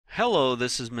Hello,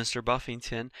 this is Mr.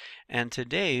 Buffington, and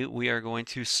today we are going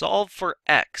to solve for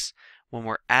x when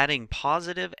we're adding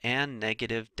positive and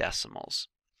negative decimals.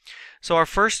 So our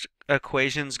first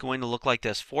equation is going to look like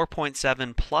this: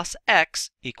 4.7 plus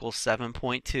x equals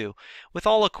 7.2. With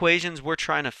all equations, we're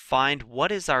trying to find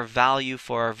what is our value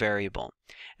for our variable.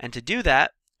 And to do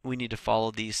that, we need to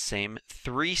follow these same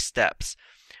three steps.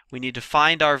 We need to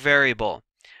find our variable.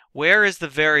 Where is the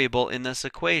variable in this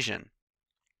equation?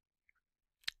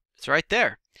 It's right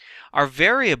there. Our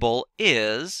variable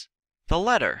is the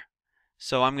letter.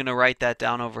 So I'm going to write that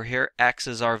down over here. X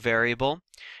is our variable.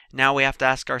 Now we have to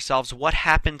ask ourselves, what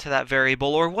happened to that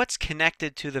variable, or what's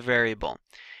connected to the variable?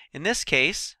 In this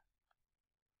case,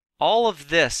 all of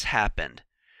this happened.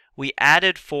 We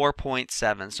added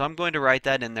 4.7. So I'm going to write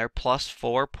that in there, plus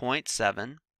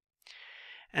 4.7.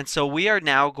 And so we are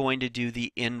now going to do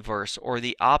the inverse, or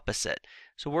the opposite.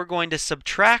 So we're going to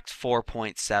subtract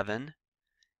 4.7.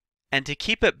 And to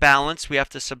keep it balanced, we have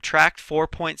to subtract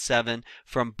 4.7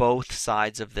 from both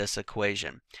sides of this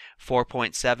equation.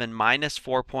 4.7 minus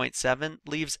 4.7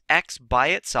 leaves x by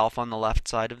itself on the left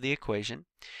side of the equation.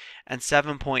 And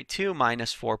 7.2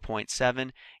 minus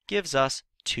 4.7 gives us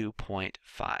 2.5.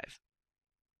 All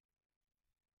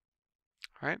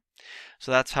right,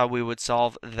 so that's how we would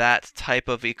solve that type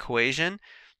of equation.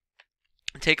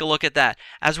 Take a look at that.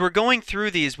 As we're going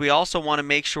through these, we also want to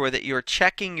make sure that you're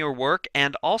checking your work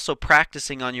and also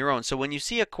practicing on your own. So when you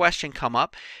see a question come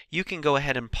up, you can go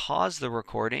ahead and pause the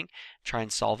recording, try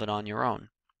and solve it on your own.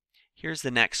 Here's the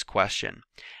next question.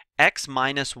 X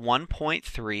minus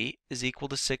 1.3 is equal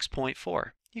to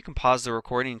 6.4. You can pause the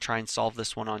recording and try and solve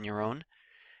this one on your own.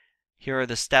 Here are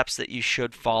the steps that you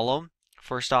should follow.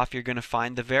 First off, you're going to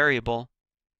find the variable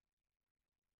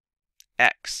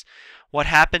x. What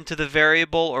happened to the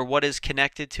variable, or what is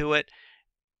connected to it?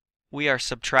 We are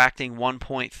subtracting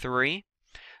 1.3.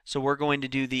 So we're going to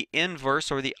do the inverse,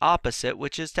 or the opposite,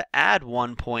 which is to add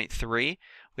 1.3.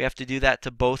 We have to do that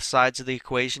to both sides of the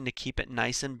equation to keep it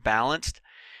nice and balanced.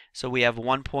 So we have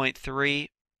 1.3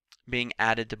 being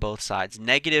added to both sides.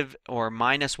 Negative or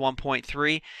minus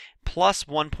 1.3 plus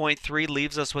 1.3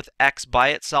 leaves us with x by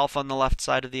itself on the left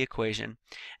side of the equation.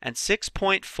 And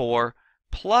 6.4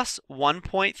 plus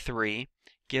 1.3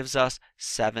 gives us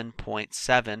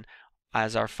 7.7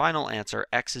 as our final answer.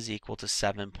 X is equal to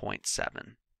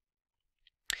 7.7.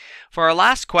 For our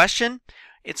last question,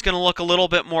 it's going to look a little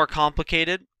bit more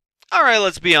complicated. All right,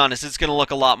 let's be honest, it's going to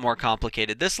look a lot more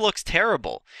complicated. This looks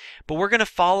terrible, but we're going to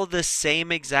follow the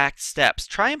same exact steps.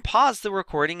 Try and pause the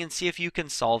recording and see if you can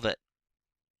solve it.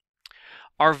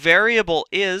 Our variable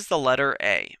is the letter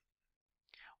A.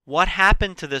 What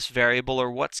happened to this variable,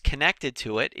 or what's connected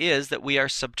to it, is that we are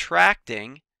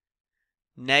subtracting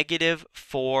negative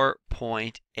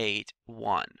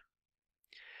 4.81.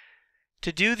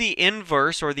 To do the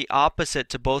inverse, or the opposite,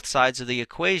 to both sides of the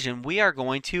equation, we are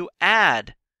going to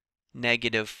add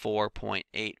negative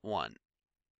 4.81.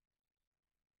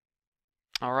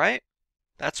 All right?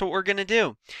 That's what we're going to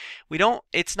do.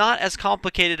 It's not as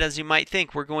complicated as you might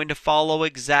think. We're going to follow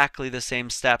exactly the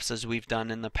same steps as we've done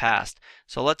in the past.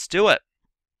 So let's do it.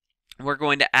 We're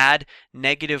going to add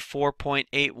negative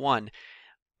 4.81.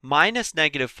 Minus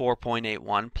negative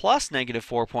 4.81 plus negative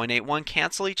 4.81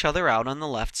 cancel each other out on the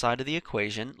left side of the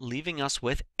equation, leaving us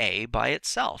with A by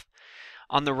itself.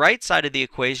 On the right side of the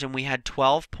equation, we had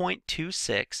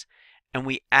 12.26, and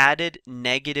we added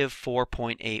negative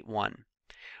 4.81.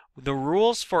 The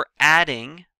rules for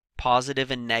adding positive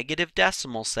and negative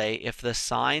decimals say if the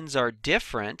signs are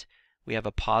different, we have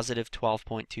a positive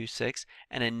 12.26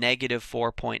 and a negative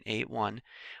 4.81.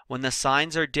 When the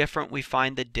signs are different, we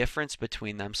find the difference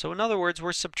between them. So in other words,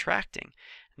 we're subtracting.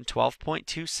 And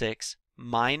 12.26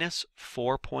 minus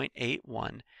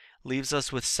 4.81 leaves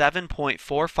us with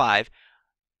 7.45,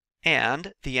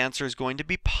 and the answer is going to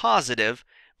be positive,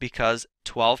 because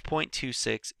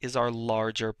 12.26 is our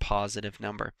larger positive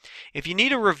number. If you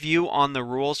need a review on the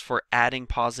rules for adding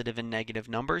positive and negative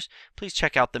numbers, please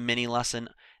check out the mini lesson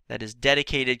that is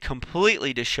dedicated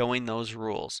completely to showing those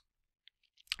rules.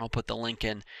 I'll put the link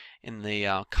in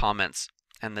the comments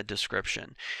and the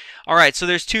description. All right, so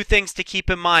there's two things to keep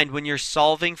in mind when you're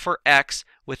solving for x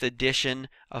with addition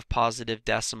of positive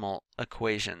decimal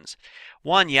equations.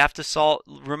 One, you have to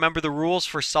remember the rules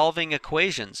for solving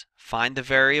equations. Find the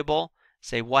variable,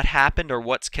 say what happened or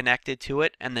what's connected to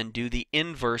it, and then do the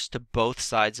inverse to both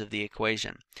sides of the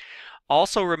equation.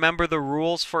 Also remember the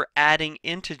rules for adding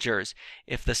integers.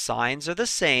 If the signs are the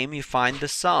same, you find the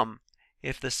sum.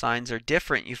 If the signs are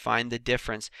different, you find the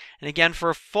difference. And again,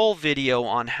 for a full video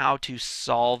on how to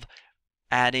solve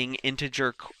adding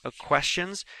integer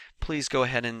questions, please go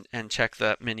ahead and check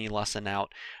the mini lesson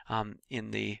out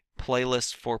in the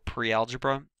playlist for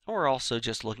pre-algebra, or also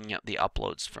just looking at the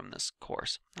uploads from this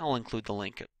course. I'll include the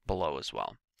link below as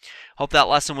well. Hope that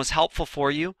lesson was helpful for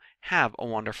you. Have a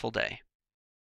wonderful day.